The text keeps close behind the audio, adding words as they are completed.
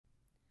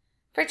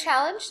For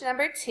challenge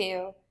number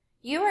 2,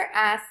 you are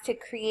asked to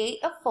create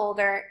a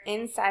folder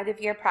inside of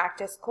your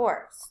practice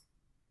course.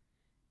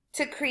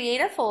 To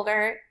create a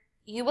folder,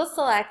 you will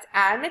select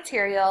Add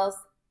Materials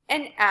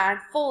and Add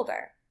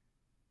Folder.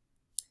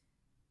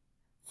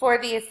 For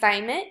the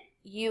assignment,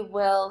 you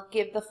will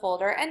give the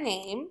folder a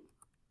name,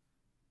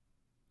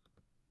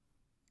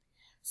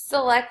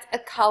 select a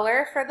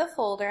color for the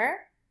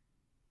folder,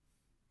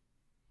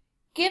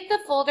 give the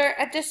folder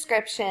a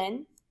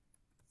description,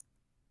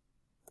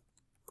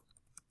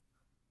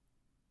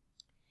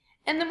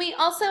 and then we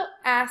also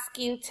ask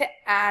you to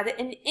add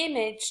an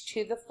image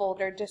to the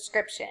folder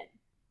description.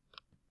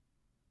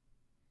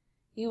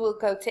 You will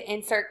go to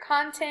Insert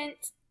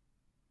Content,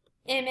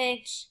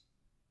 Image,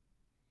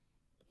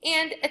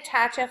 and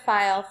attach a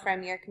file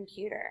from your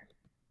computer.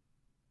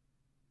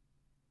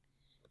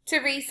 To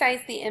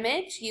resize the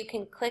image, you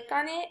can click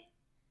on it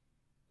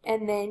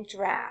and then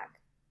drag.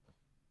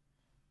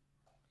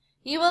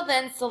 You will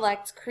then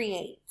select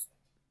Create.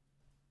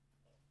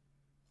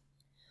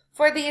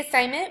 For the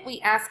assignment,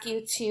 we ask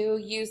you to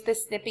use the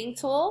snipping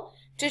tool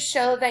to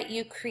show that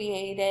you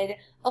created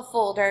a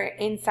folder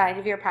inside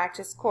of your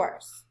practice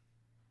course.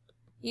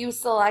 You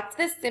select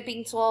the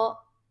snipping tool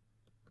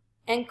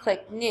and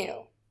click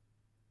New.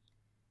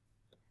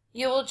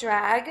 You will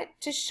drag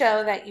to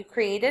show that you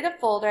created a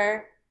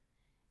folder,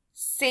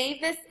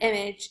 save this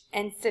image,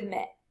 and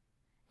submit.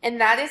 And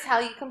that is how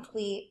you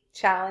complete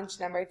challenge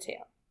number 2.